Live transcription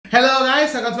Hello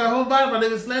guys, welcome to my home bar. My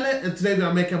name is Lele and today we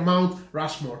are making Mount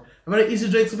Rushmore. A very easy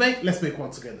drink to make. Let's make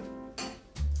one together. So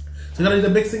you're gonna need a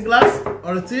mixing glass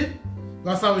or a tin. We're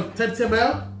gonna start with 30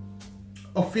 ml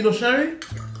of Fino Sherry.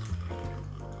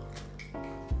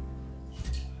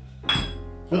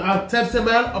 We'll add 10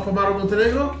 ml of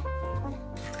Montenegro.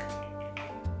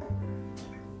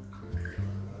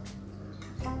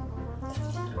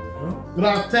 We'll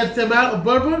add 10 ml of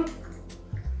Bourbon.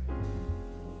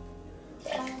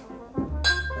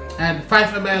 And 5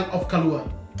 ml of Kahlua.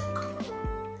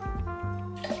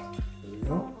 There we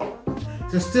go.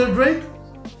 It's a still drink,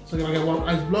 so we're gonna get one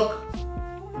ice block.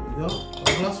 There we go,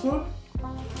 one glass full.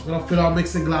 We're gonna fill our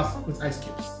mixing glass with ice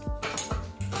cubes.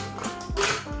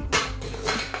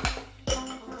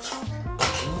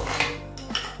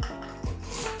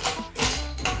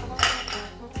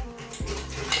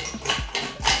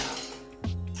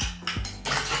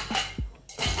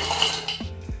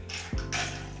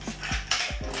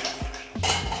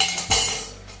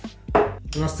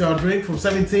 We're gonna stir our drink from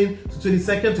 17 to 20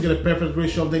 seconds to get a perfect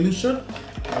ratio of dilution.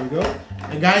 There we go.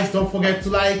 And guys, don't forget to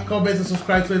like, comment, and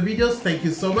subscribe to my videos. Thank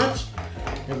you so much.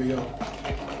 Here we go.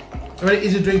 A very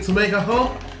easy drink to make at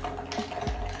home.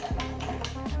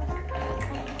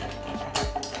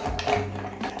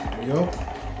 There we go.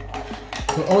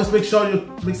 So always make sure your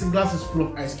mixing glass is full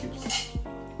of ice cubes.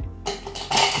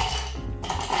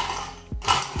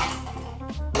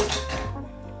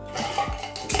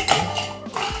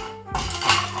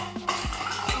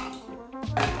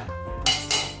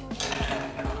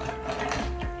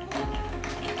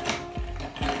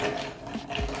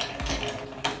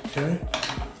 Okay.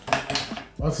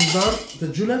 Once it's done, the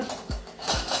julep,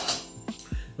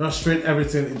 we're gonna strain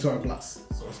everything into our glass.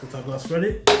 So let's get our glass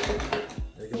ready. There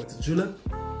you go with the julep.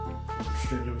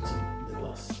 Strain everything in the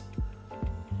glass.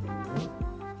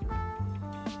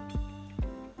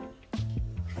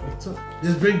 Perfect.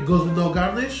 This drink goes with no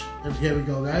garnish, and here we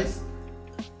go, guys.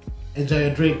 Enjoy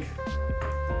your drink.